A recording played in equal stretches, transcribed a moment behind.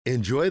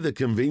Enjoy the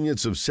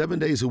convenience of 7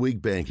 days a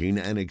week banking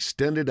and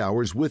extended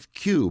hours with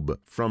Cube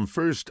from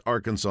First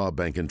Arkansas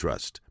Bank and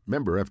Trust.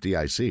 Member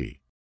FDIC.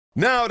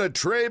 Now to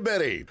Trey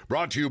Biddy,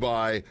 brought to you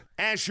by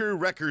Asher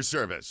Wrecker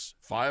Service,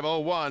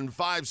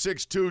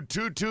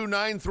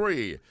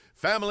 501-562-2293.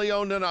 Family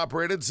owned and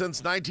operated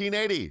since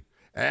 1980.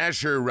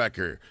 Asher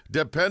Wrecker,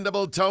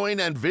 dependable towing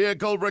and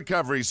vehicle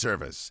recovery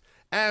service.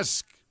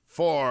 Ask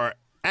for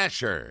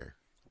Asher.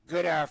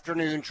 Good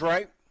afternoon,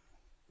 Trey.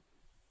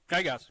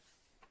 Hey, guys.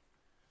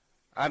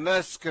 I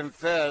must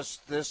confess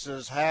this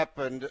has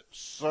happened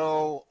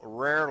so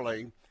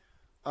rarely.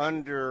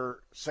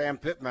 Under Sam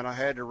Pittman, I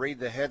had to read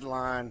the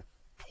headline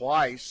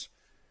twice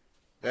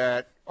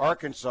that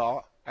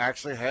Arkansas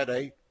actually had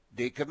a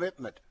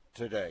decommitment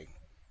today.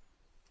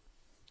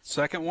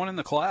 Second one in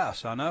the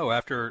class, I know,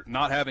 after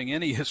not having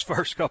any his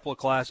first couple of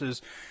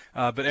classes.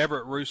 But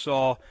Everett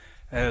Russaw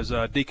has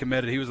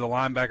decommitted. He was a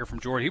linebacker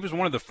from Georgia. He was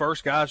one of the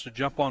first guys to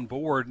jump on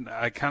board.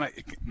 I kind of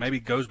maybe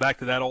goes back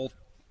to that old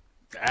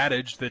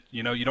adage that,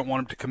 you know, you don't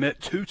want him to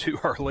commit too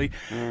early.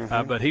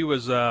 But he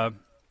was I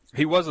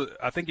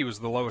think he was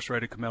the lowest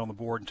rated commit on the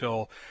board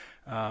until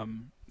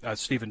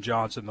Stephen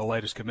Johnson, the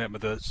latest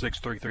commitment, the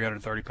 6'3",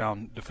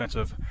 330-pound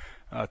defensive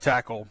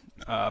tackle.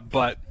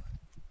 But,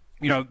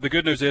 you know, the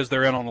good news is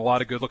they're in on a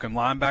lot of good-looking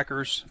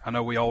linebackers. I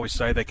know we always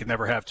say they can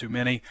never have too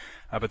many,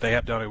 but they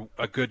have done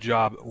a good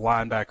job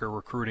linebacker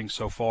recruiting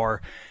so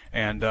far,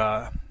 and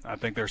I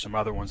think there's some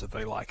other ones that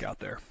they like out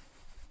there.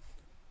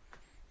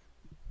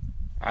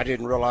 I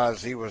didn't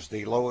realize he was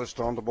the lowest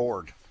on the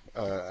board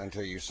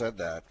until you said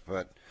that.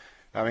 But,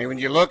 I mean, when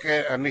you look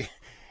at,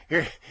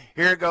 here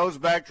it goes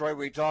back, Troy.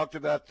 We talked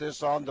about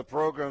this on the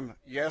program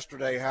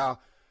yesterday, how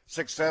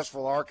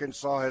successful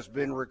Arkansas has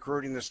been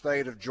recruiting the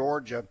state of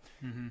Georgia.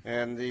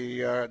 And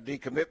the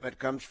decommitment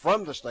comes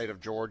from the state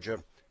of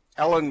Georgia,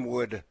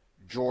 Ellenwood,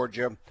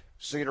 Georgia,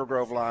 Cedar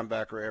Grove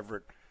linebacker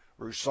Everett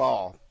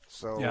Russaw.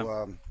 So,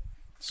 yeah.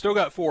 Still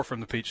got 4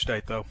 from the Peach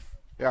State, though.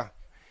 Yeah.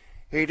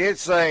 He did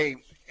say,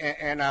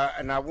 and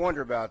I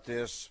wonder about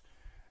this.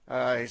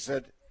 He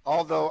said,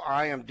 although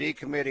I am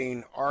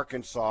decommitting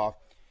Arkansas,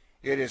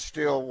 it is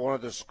still one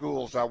of the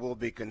schools I will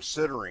be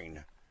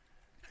considering.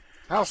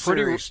 How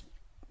serious?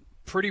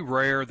 Pretty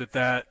rare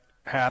that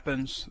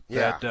happens,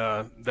 that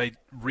they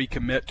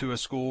recommit to a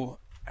school.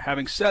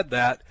 Having said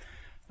that,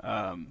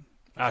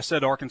 I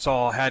said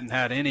Arkansas hadn't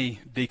had any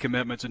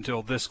decommitments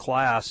until this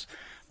class,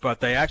 but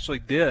they actually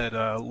did.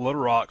 Little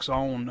Rock's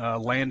own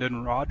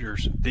Landon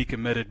Rogers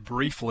decommitted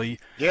briefly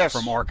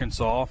from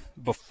Arkansas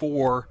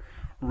before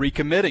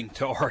recommitting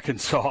to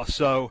Arkansas.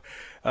 So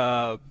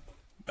I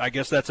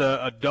guess that's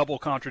a double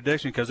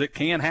contradiction, because it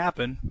can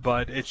happen,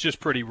 but it's just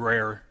pretty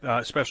rare,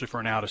 especially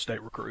for an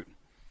out-of-state recruit.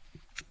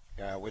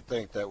 Yeah, I would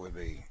think that would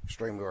be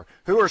extremely rare.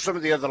 Who are some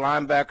of the other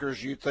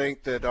linebackers you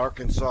think that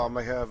Arkansas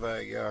may have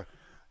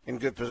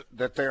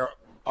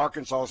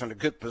Arkansas is in a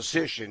good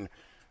position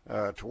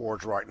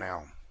towards right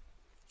now?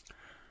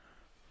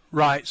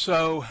 Right.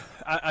 So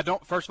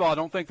first of all, I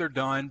don't think they're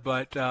done,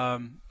 but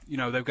you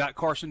know, they've got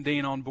Carson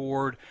Dean on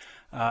board,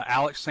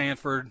 Alex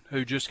Sanford,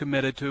 who just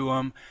committed to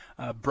them.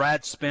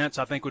 Brad Spence,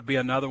 I think, would be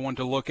another one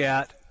to look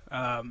at.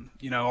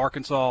 You know,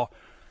 Arkansas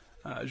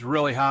is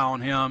really high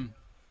on him.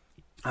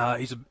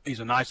 He's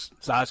a nice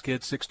size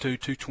kid, 6'2",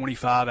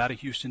 225, out of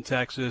Houston,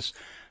 Texas.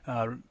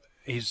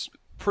 He's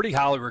pretty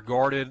highly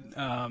regarded,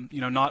 you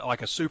know, not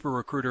like a super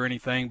recruit or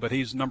anything, but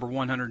he's number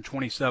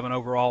 127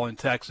 overall in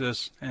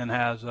Texas, and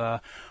has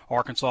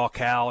Arkansas,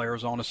 Cal,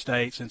 Arizona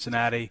State,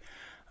 Cincinnati,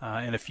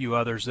 and a few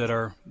others that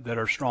are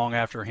strong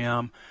after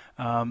him.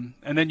 And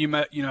then you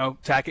know,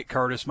 Tackett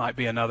Curtis might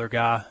be another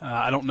guy.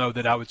 I don't know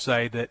that I would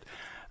say that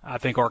I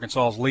think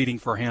Arkansas is leading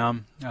for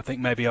him. I think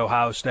maybe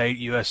Ohio State,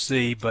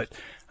 USC, but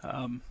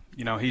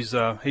you know, he's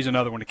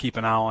another one to keep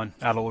an eye on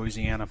out of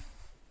Louisiana.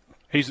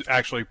 He's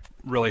actually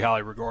really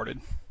highly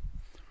regarded.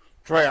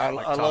 Trey, I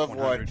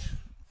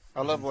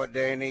love what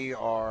Danny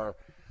or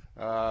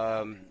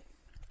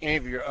any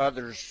of your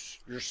others,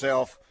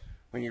 yourself,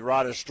 when you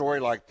write a story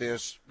like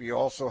this, you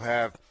also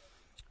have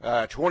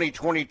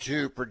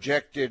 2022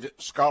 projected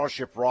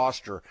scholarship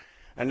roster,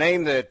 a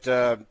name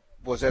that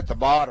was at the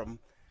bottom,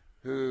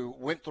 who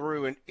went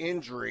through an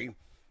injury.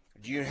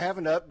 Do you have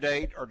an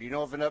update, or do you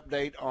know of an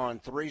update on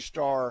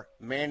 3-star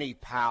Manny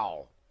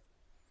Powell?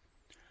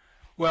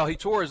 Well, he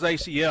tore his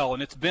ACL,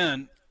 and it's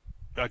been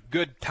a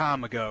good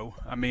time ago.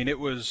 I mean, it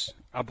was,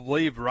 I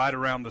believe, right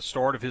around the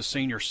start of his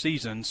senior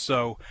season.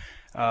 So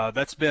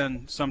that's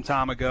been some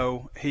time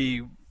ago.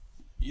 He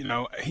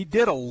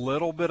did a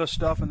little bit of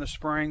stuff in the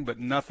spring, but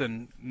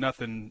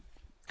nothing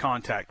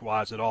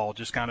contact-wise at all.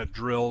 Just kind of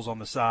drills on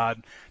the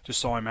side. Just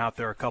saw him out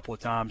there a couple of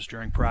times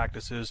during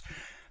practices.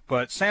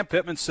 But Sam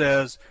Pittman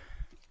says,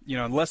 you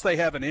know, unless they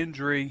have an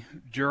injury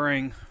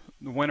during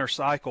the winter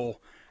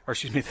cycle, or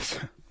excuse me,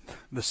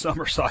 the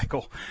summer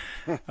cycle,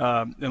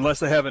 unless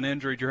they have an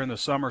injury during the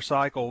summer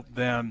cycle,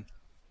 then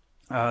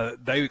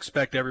they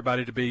expect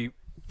everybody to be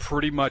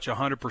pretty much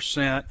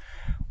 100%,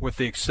 with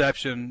the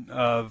exception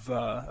of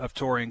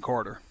Torian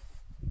Carter.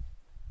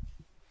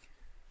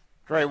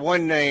 Trey,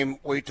 one name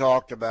we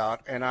talked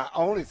about, and I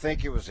only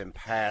think it was in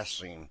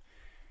passing,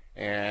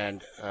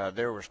 and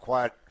there was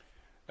quite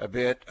a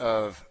bit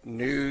of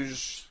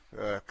news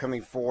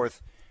coming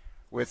forth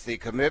with the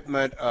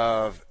commitment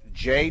of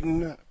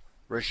Jaden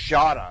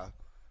Rashada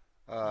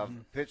of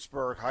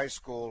Pittsburgh High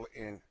School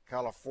in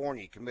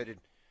California, committed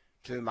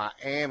to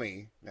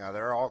Miami. Now,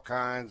 there are all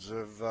kinds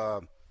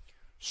of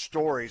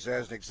stories.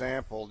 As an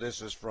example,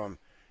 this is from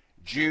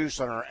Juice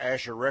on our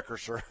Asher Record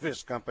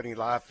Service company,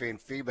 live feed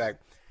feedback.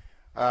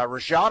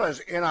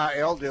 Rashada's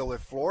NIL deal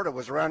with Florida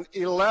was around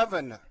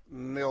 $11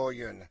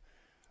 million,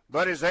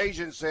 but his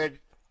agent said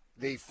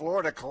the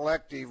Florida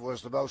collective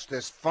was the most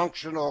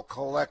dysfunctional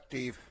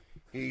collective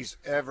he's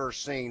ever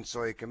seen,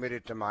 so he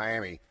committed to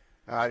Miami.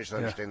 I just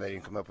understand they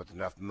didn't come up with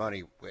enough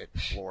money with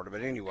Florida,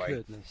 but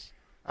anyway.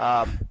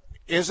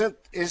 Isn't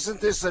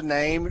this a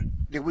name?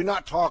 Did we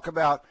not talk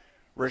about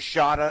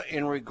Rashada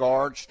in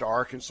regards to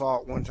Arkansas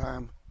at one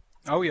time?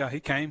 Oh yeah, he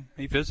came.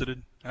 He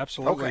visited.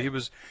 Absolutely. Okay.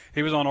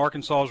 He was on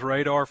Arkansas's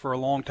radar for a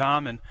long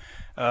time, and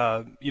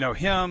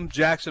him,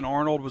 Jackson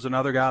Arnold was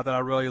another guy that I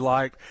really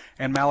liked,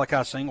 and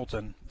Malachi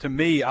Singleton. To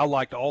me, I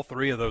liked all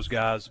three of those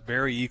guys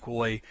very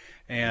equely,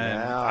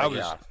 and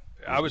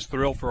I was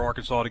thrilled for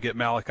Arkansas to get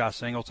Malachi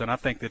Singleton. I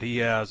think that he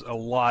has a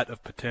lot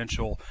of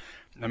potential.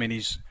 I mean,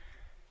 he's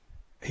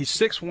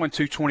 6'1",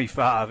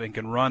 225 and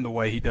can run the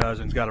way he does,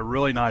 and he's got a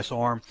really nice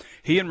arm.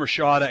 He and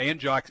Rashada and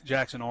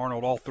Jackson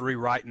Arnold, all three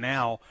right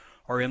now,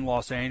 are in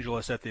Los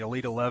Angeles at the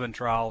Elite 11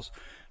 trials,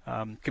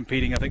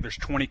 competing. I think there's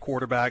 20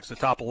 quarterbacks. The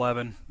top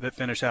 11 that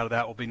finish out of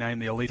that will be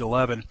named the Elite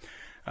 11.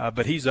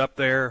 But he's up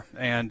there,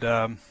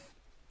 and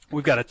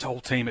we've got a whole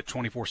team at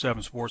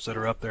 24/7 Sports that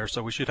are up there,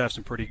 so we should have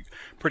some pretty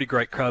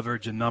great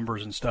coverage and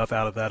numbers and stuff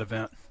out of that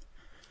event.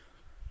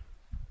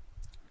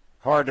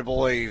 Hard to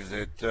believe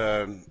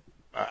that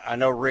I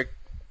know Rick,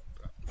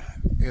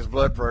 his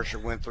blood pressure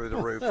went through the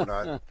roof when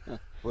I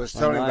was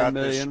telling him about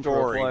this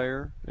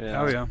story.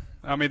 Yeah. Oh yeah,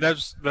 I mean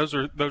those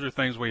are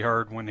things we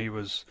heard when he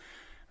was,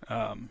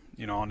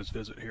 on his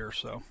visit here.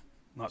 So,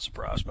 not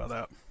surprised by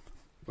that.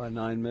 By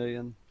 $9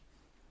 million.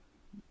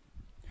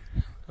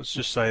 Let's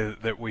just say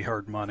that we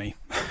heard money.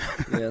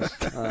 Yes,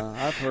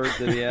 I've heard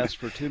that he asked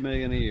for $2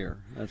 million a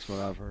year. That's what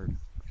I've heard.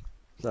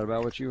 Is that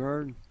about what you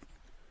heard?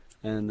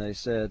 And they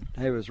said,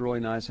 hey, it was really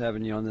nice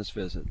having you on this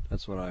visit.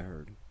 That's what I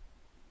heard.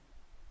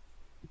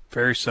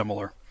 Very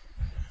similar.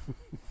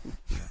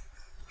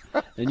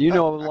 And you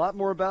know a lot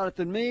more about it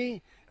than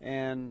me,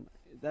 and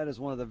that is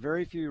one of the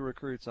very few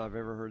recruits I've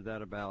ever heard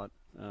that about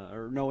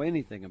or know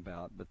anything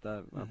about, but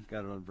I've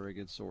got it on a very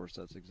good source.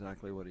 That's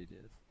exactly what he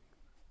did.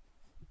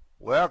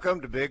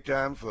 Welcome to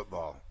big-time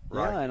football.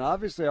 Right. Yeah, and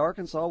obviously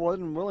Arkansas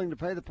wasn't willing to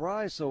pay the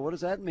price. So what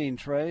does that mean,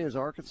 Trey? Is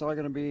Arkansas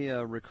going to be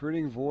a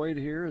recruiting void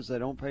here as they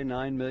don't pay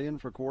 $9 million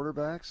for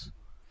quarterbacks?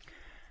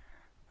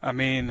 I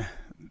mean,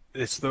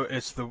 it's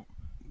the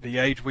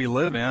age we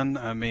live in.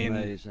 I mean,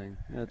 amazing.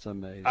 That's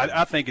amazing.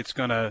 I think it's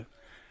going to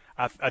 –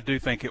 I do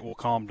think it will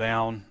calm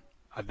down.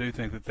 I do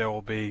think that there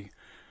will be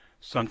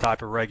some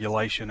type of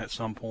regulation at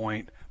some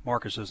point.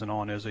 Marcus isn't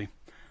on, is he?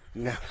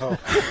 No.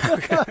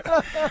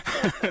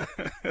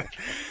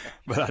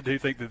 But I do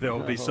think that there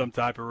will be some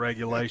type of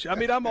regulation. I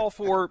mean, I'm all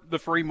for the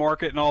free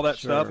market and all that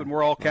stuff, and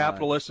we're all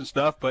capitalists and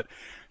stuff, but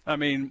I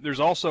mean,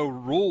 there's also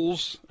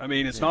rules. I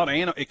mean, it's not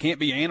it can't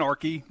be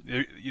anarchy.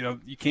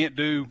 You can't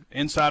do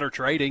insider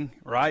trading,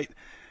 right?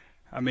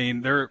 I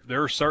mean, there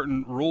are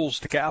certain rules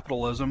to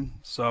capitalism.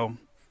 So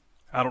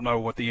I don't know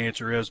what the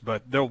answer is,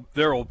 but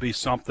there will be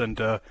something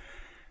to.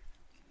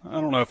 I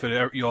don't know if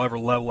you'll ever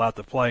level out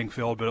the playing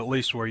field, but at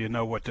least where you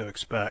know what to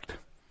expect.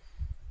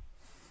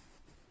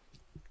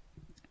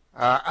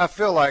 I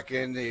feel like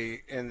in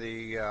the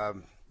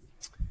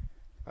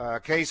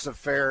case of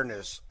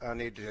fairness, I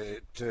need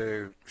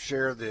to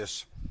share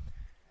this.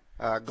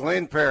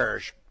 Glenn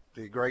Parrish,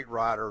 the great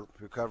writer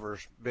who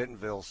covers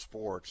Bentonville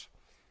sports,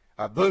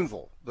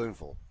 Boonville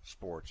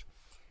sports,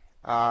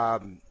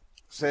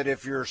 said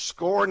if you're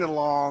scoring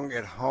along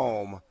at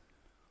home,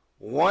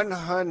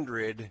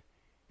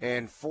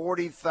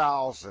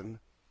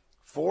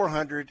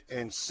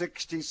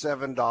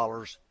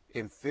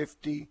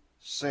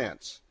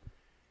 $147.50.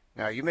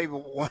 Now, you may be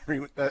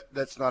wondering,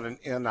 that's not an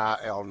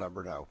NIL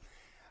number, no.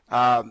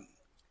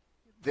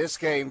 This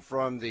came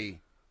from the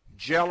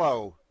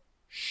Jello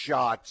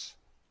Shots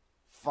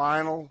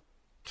final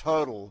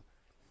total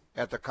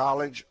at the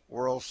College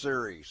World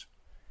Series.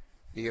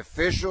 The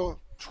official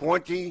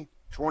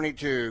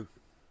 2022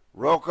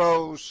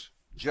 Rocco's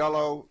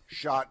Jello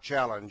Shot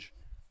Challenge,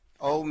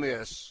 Ole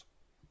Miss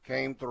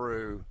came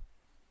through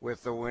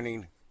with the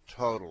winning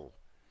total.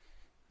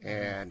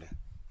 And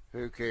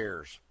who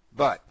cares?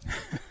 But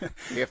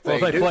if they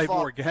played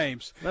more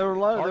games. They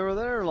were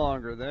there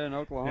longer. They're in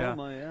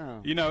Oklahoma, yeah.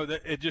 You know,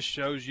 it just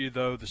shows you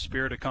though the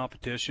spirit of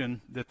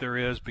competition that there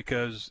is,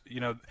 because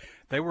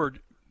they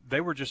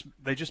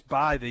just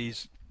buy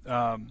these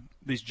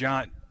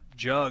giant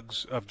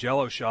jugs of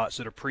Jello shots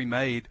that are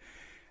pre-made.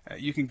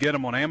 You can get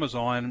them on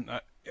Amazon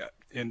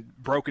and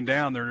broken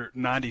down. They're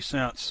 90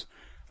 cents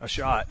a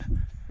shot.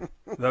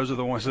 Those are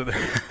the ones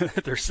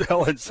that they're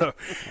selling. So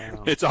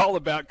It's all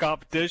about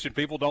competition.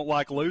 People don't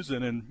like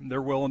losing, and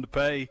they're willing to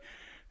pay.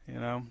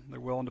 They're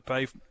willing to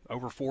pay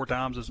over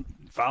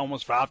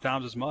almost five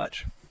times as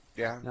much.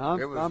 Yeah, now,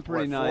 I'm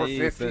pretty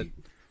naive.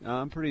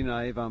 I'm pretty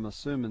naive. I'm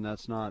assuming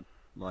that's not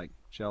like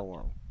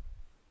Jell-O.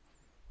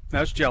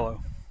 That's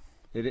Jell-O.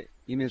 You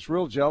mean it's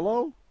real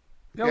Jell-O?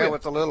 Yeah,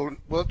 with a little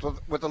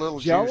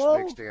juice Jell-O?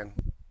 mixed in.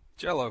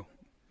 Jell-O.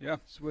 Yeah.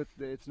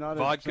 It's not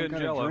Vodka some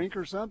kind Jell-O. of drink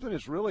or something.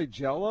 It's really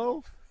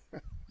Jell-O.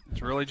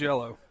 It's really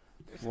Jell-O.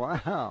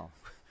 Wow.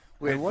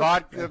 With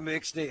vodka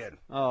mixed in.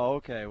 Oh,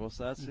 okay. Well,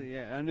 so that's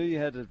yeah. I knew you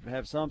had to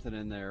have something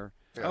in there.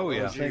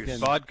 Yeah. Thinking,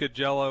 vodka,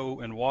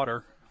 Jell-O, and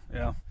water.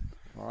 Yeah.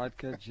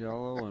 Vodka,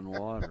 Jell-O, and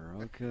water.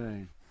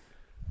 Okay.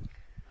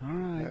 All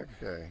right.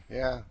 Okay.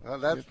 Yeah. Well,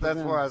 that's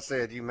why I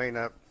said you may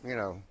not.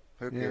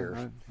 Who cares?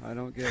 I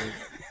don't get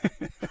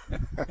it.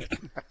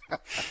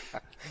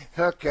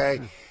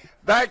 Okay.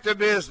 Back to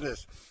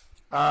business.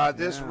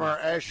 This from our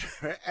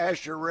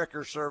Asher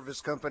Wrecker Service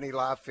Company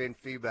Live Fin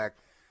feedback.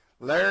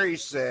 Larry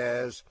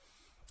says,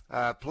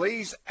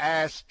 please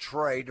ask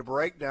Trey to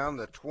break down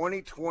the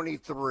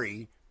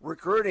 2023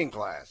 recruiting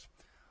class.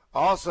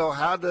 Also,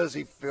 how does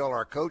he feel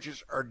our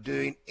coaches are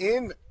doing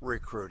in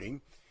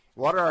recruiting?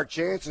 What are our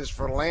chances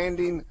for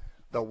landing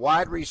the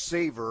wide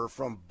receiver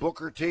from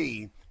Booker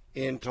T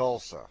in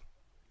Tulsa?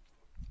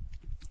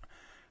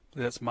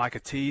 That's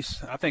Micah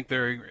Teese. I think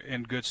they're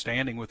in good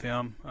standing with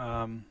him.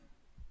 I'm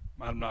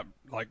not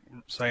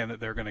saying that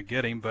they're going to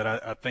get him, but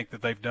I think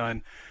that they've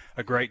done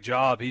a great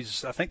job.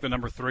 He's, I think, the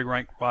number 3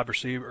 ranked wide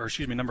receiver,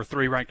 number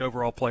 3 ranked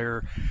overall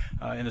player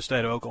in the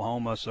state of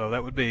Oklahoma. So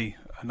that would be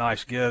a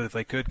nice get if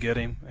they could get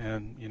him,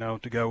 and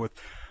to go with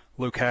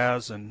Luke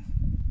Haas. And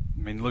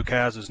Luke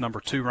Haas is number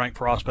 2 ranked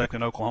prospect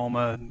in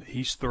Oklahoma.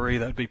 He's 3.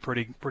 That'd be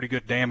pretty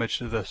good damage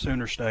to the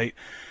Sooner State.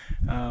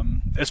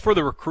 As for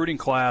the recruiting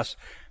class,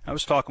 I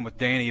was talking with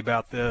Danny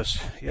about this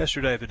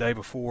yesterday, the day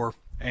before,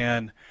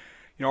 and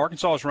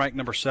Arkansas is ranked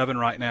number 7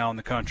 right now in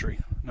the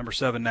country, number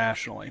 7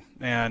 nationally.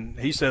 And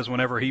he says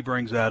whenever he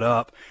brings that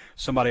up,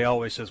 somebody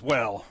always says,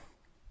 well,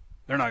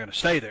 they're not going to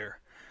stay there.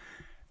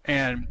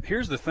 And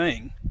here's the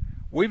thing.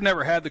 We've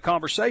never had the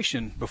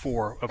conversation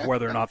before of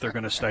whether or not they're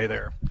going to stay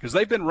there, because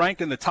they've been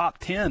ranked in the top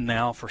 10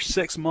 now for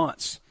 6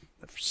 months.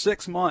 For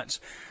 6 months.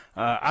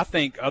 I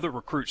think other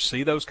recruits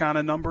see those kind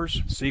of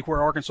numbers, see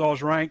where Arkansas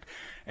is ranked,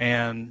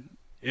 and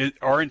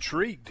are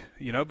intrigued,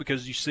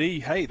 because you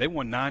see, hey, they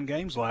won 9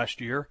 games last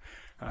year.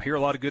 I hear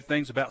a lot of good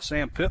things about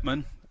Sam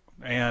Pittman,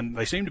 and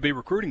they seem to be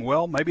recruiting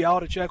well. Maybe I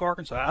ought to check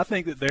Arkansas. I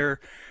think that there,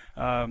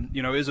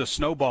 is a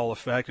snowball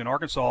effect, and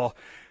Arkansas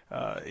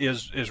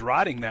is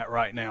riding that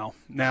right now.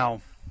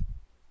 Now,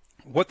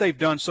 what they've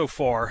done so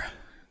far,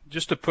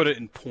 just to put it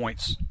in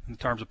points, in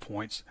terms of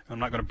points, I'm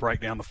not going to break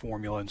down the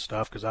formula and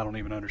stuff because I don't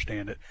even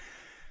understand it.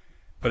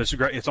 But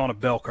it's on a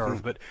bell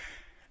curve. But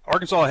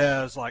Arkansas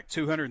has like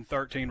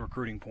 213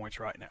 recruiting points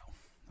right now.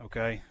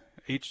 Okay.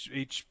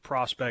 Each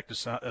prospect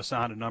is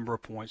assigned a number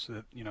of points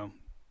that,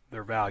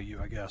 their value,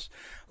 I guess.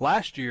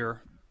 Last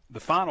year, the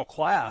final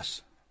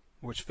class,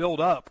 which filled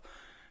up,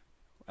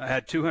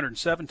 had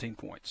 217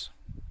 points.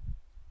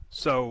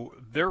 So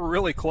they're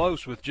really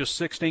close with just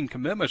 16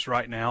 commitments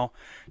right now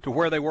to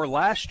where they were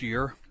last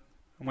year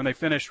when they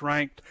finished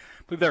ranked.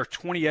 I believe they're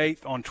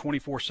 28th on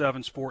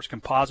 24/7 Sports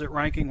composite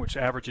ranking, which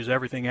averages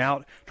everything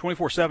out.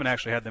 24/7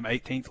 actually had them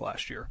 18th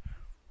last year.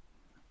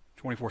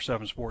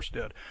 24/7 Sports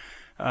did.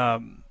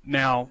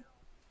 Now,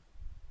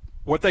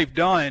 what they've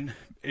done,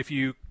 if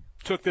you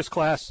took this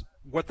class,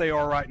 what they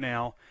are right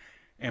now,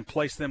 and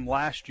placed them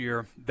last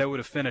year, they would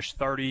have finished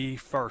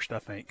 31st, I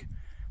think,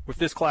 with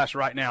this class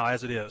right now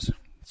as it is.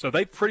 So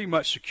they pretty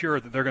much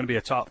secured that they're going to be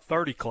a top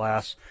 30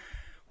 class.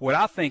 What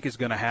I think is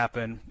going to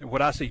happen,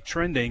 what I see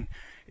trending,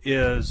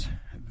 is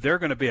they're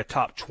going to be a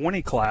top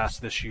 20 class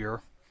this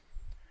year,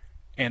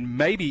 and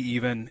maybe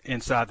even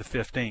inside the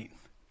 15.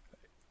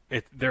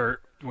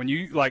 When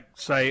you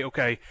say,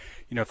 okay,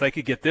 if they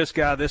could get this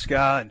guy,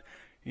 and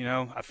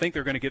I think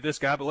they're going to get this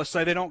guy, but let's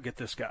say they don't get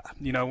this guy.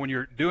 When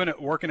you're doing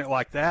it, working it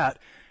like that,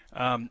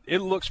 it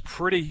looks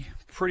pretty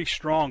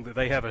strong that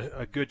they have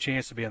a good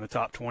chance to be in the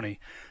top 20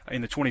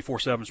 in the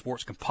 24/7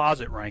 Sports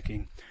composite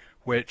ranking,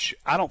 which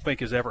I don't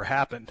think has ever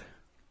happened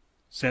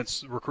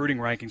since recruiting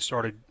rankings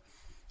started,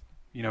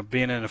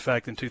 being in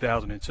effect in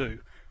 2002.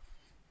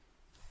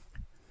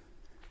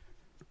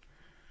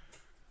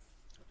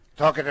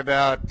 Talking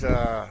about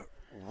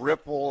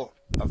ripple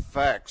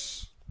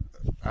effects,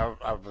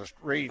 I was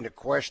reading a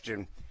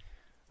question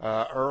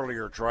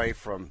earlier, Trey,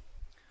 from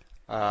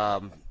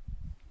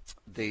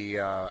the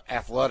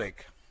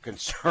Athletic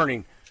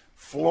concerning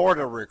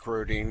Florida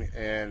recruiting,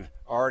 and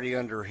already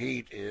under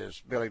heat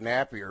is Billy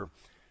Napier.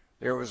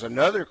 There was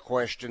another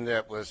question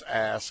that was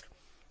asked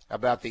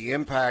about the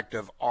impact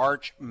of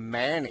Arch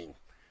Manning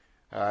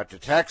to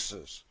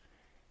Texas,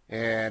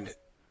 and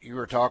you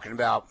were talking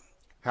about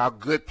how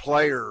good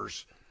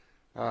players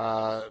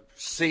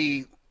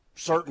see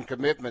certain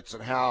commitments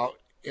and how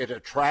it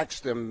attracts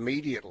them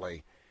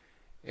immediately.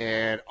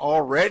 And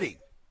already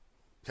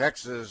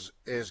Texas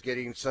is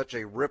getting such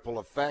a ripple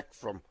effect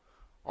from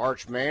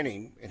Arch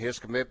Manning and his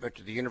commitment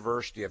to the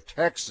University of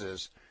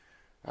Texas.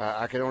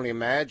 I can only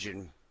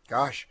imagine,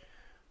 gosh,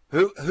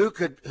 who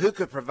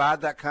could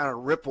provide that kind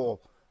of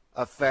ripple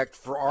effect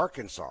for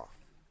Arkansas?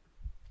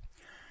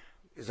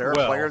 Is there a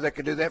player that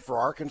could do that for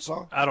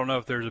Arkansas? I don't know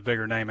if there's a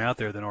bigger name out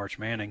there than Arch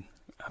Manning.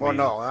 I mean,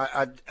 no,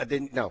 I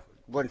didn't know.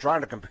 Wasn't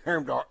trying to compare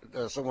him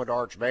to someone to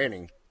Arch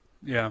Manning.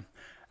 Yeah,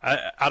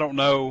 I don't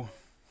know.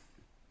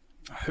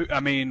 I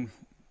mean,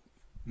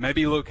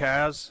 maybe Luke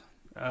has.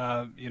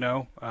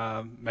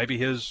 Maybe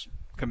his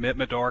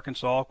commitment to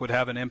Arkansas would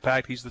have an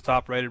impact. He's the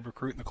top-rated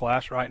recruit in the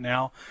class right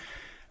now.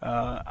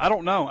 I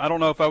don't know. I don't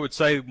know if I would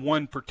say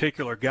one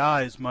particular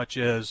guy as much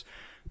as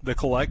the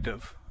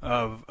collective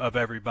of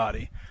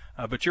everybody.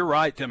 But you're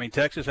right. I mean,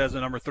 Texas has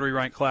the number 3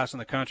 ranked class in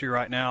the country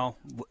right now.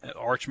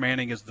 Arch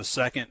Manning is the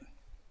second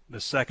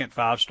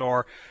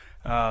 5-star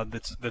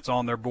that's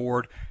on their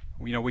board.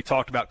 You know, we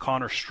talked about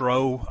Connor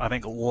Stroh, I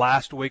think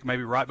last week,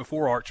 maybe right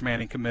before Arch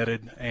Manning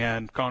committed,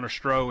 and Connor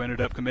Stroh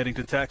ended up committing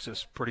to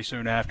Texas pretty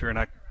soon after. And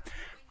I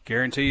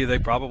guarantee you they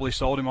probably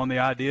sold him on the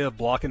idea of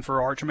blocking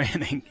for Arch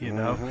Manning, you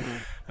know.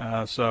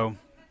 So,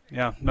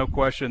 yeah, no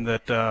question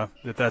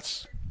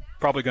that's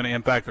probably going to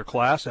impact their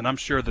class. And I'm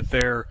sure that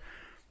they're,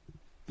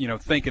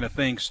 thinking of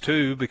things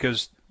too,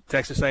 because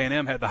Texas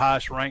A&M had the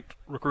highest ranked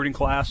recruiting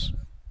class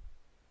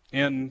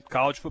in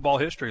college football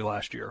history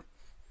last year.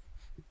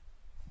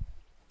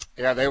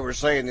 Yeah, they were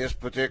saying this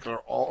particular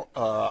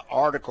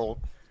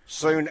article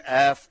soon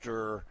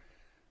after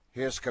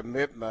his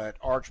commitment,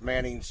 Arch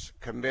Manning's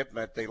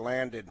commitment,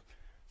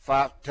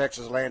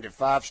 Texas landed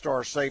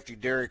 5-star safety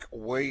Derek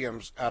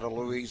Williams out of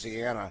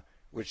Louisiana,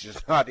 which is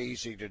not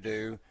easy to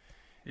do.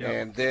 Yep.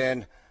 And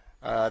then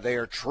they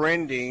are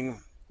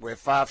trending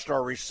with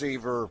 5-star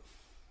receiver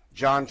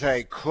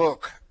Jonte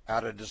Cook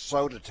out of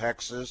DeSoto,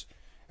 Texas,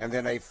 and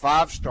then a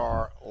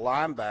 5-star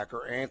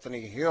linebacker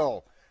Anthony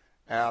Hill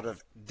out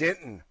of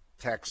Denton,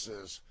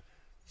 Texas.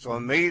 So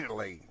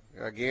immediately,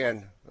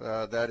 again,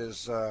 that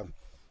is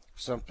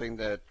something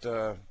that,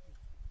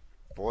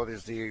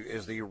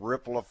 is the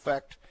ripple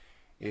effect,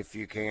 if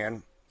you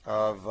can,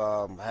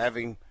 of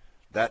having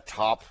that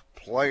top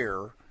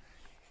player.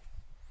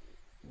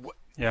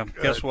 Yeah,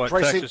 guess what?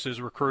 Tracy, Texas is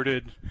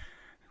recruited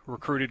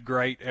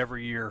great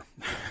every year.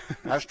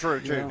 That's true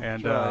too. Yeah,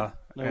 and right.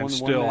 and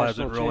still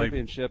hasn't really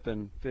championship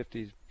in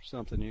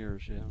 50-something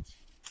years. Yeah.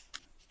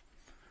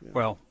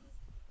 Well,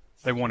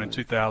 they won in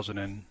 2000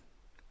 and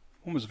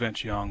when was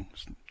Vince Young?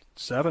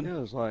 7? Yeah,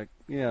 it was like,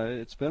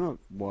 it's been a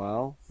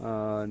while.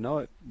 No,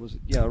 it was,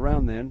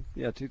 around then.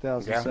 Yeah,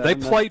 2007. They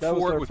played that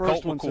for it with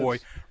Colt McCoy.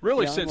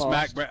 Since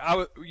Mac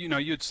Brown.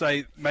 You'd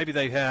say maybe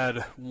they've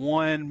had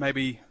one,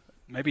 maybe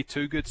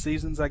 2 good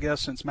seasons, I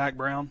guess, since Mac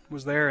Brown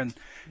was there. And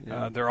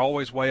they're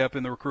always way up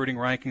in the recruiting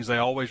rankings. They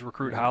always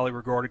recruit highly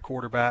regarded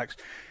quarterbacks.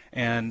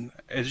 And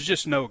it's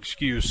just no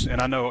excuse,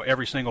 and I know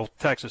every single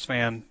Texas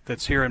fan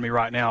that's hearing me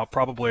right now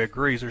probably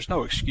agrees, there's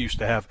no excuse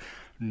to have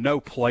no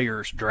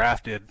players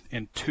drafted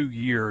in 2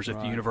 years at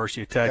the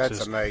University of Texas.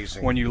 That's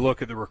amazing. When you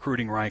look at the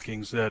recruiting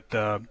rankings that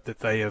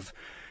they have,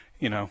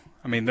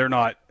 they're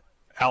not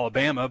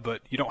Alabama,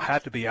 but you don't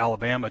have to be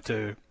Alabama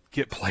to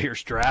get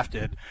players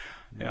drafted,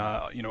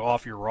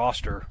 off your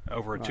roster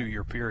over a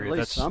 2-year period.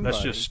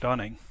 That's just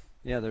stunning.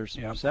 Yeah, there's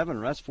 7.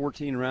 That's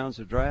 14 rounds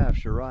of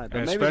drafts. You're right.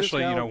 But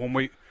especially, when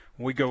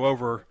we go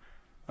over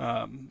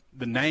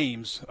the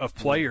names of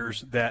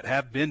players that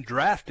have been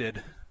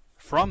drafted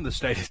from the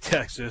state of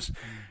Texas,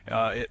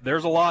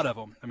 there's a lot of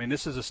them. I mean,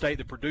 this is a state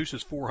that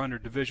produces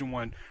 400 Division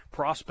I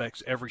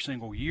prospects every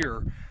single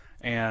year,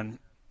 and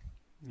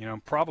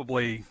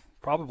probably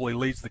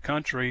leads the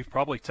country.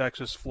 Probably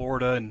Texas,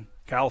 Florida, and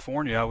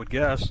California, I would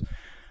guess,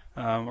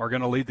 are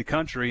going to lead the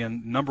country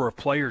in number of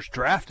players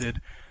drafted.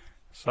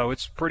 So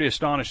it's pretty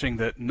astonishing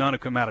that none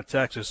have come out of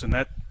Texas, and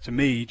that, to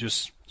me,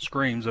 just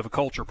screams of a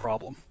culture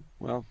problem.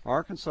 Well,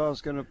 Arkansas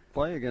is going to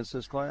play against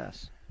this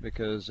class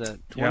because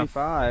at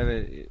 25,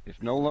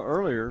 if no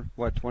earlier,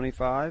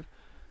 25?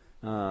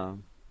 So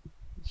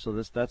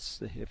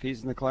that's if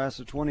he's in the class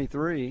of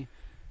 23,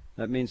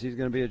 that means he's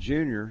going to be a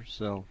junior.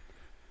 So,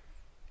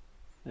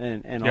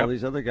 and all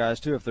these other guys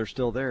too, if they're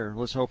still there.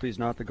 Let's hope he's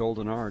not the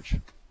Golden Arch.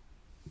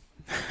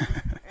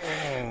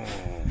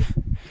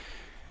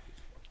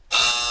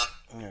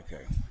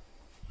 Okay.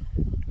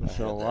 They'll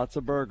sell lots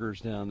of burgers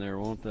down there,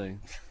 won't they?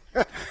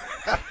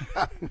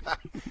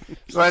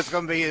 So that's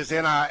going to be his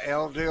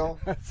NIL deal?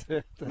 That's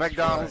it.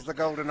 McDonald's, the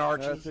Golden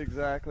Arches? That's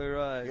exactly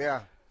right.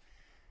 Yeah.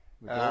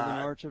 The Golden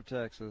Arch of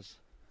Texas.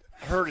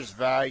 I heard his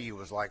value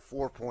was like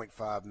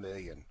 $4.5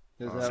 million.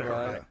 Is that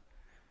right?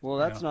 Well,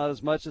 that's not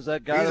as much as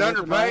that guy He's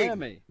underpaid.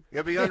 Miami.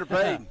 He'll be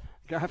underpaid.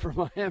 Guy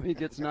from Miami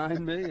gets $9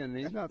 million.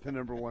 He's not the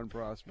number 1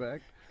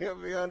 prospect. He'll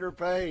be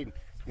underpaid.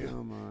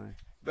 Oh, my.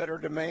 Better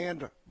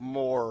demand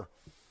more.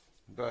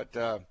 But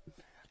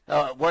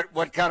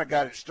what kind of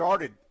got it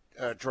started,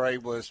 Trey,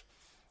 was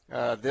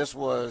this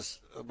was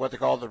what they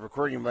call the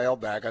recruiting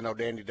mailbag. I know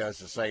Danny does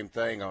the same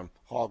thing on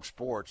Hog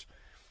Sports.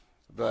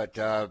 But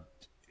the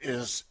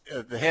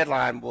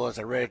headline was,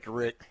 I read it to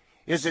Rick,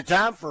 Is it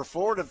time for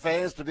Florida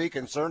fans to be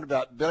concerned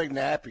about Billy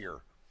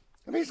Napier?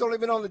 I mean, he's only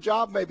been on the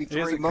job maybe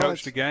 3 months. He hasn't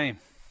coached a game.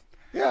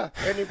 Yeah,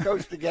 and he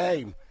coached a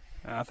game.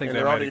 I think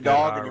they're already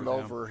dogging him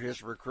over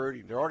his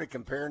recruiting. They're already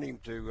comparing him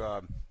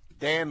to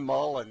Dan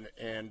Mullen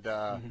and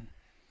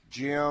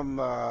Jim.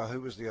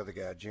 Who was the other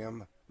guy?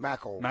 Jim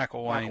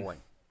McElwain.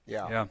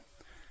 Yeah.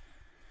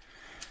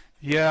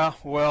 Yeah.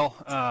 Well,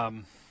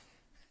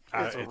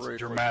 it's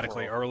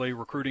dramatically early.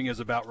 Recruiting is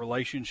about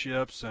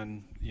relationships,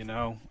 and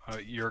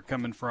you're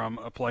coming from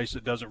a place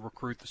that doesn't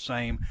recruit the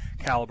same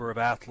caliber of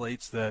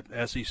athletes that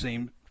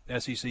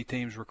SEC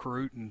teams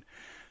recruit, and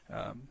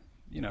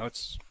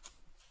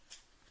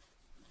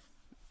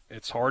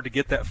it's hard to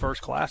get that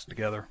first class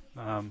together.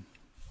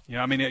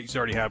 He's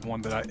already had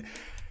one, but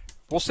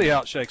we'll see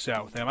how it shakes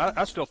out with him.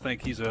 I still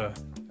think he's a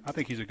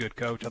good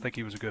coach. I think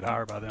he was a good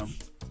hire by them.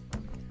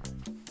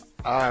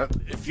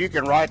 If you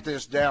can write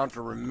this down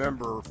to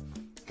remember,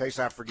 in case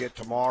I forget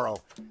tomorrow,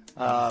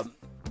 how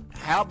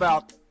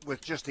about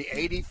with just the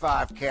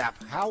 85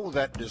 cap, how will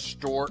that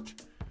distort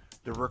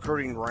the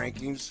recruiting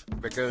rankings?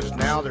 Because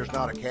now there's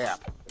not a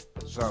cap.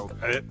 So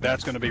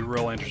that's going to be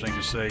real interesting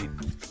to see.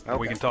 Okay.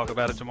 We can talk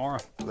about it tomorrow.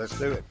 Let's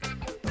do it.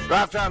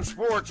 Drive Time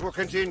Sports will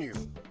continue.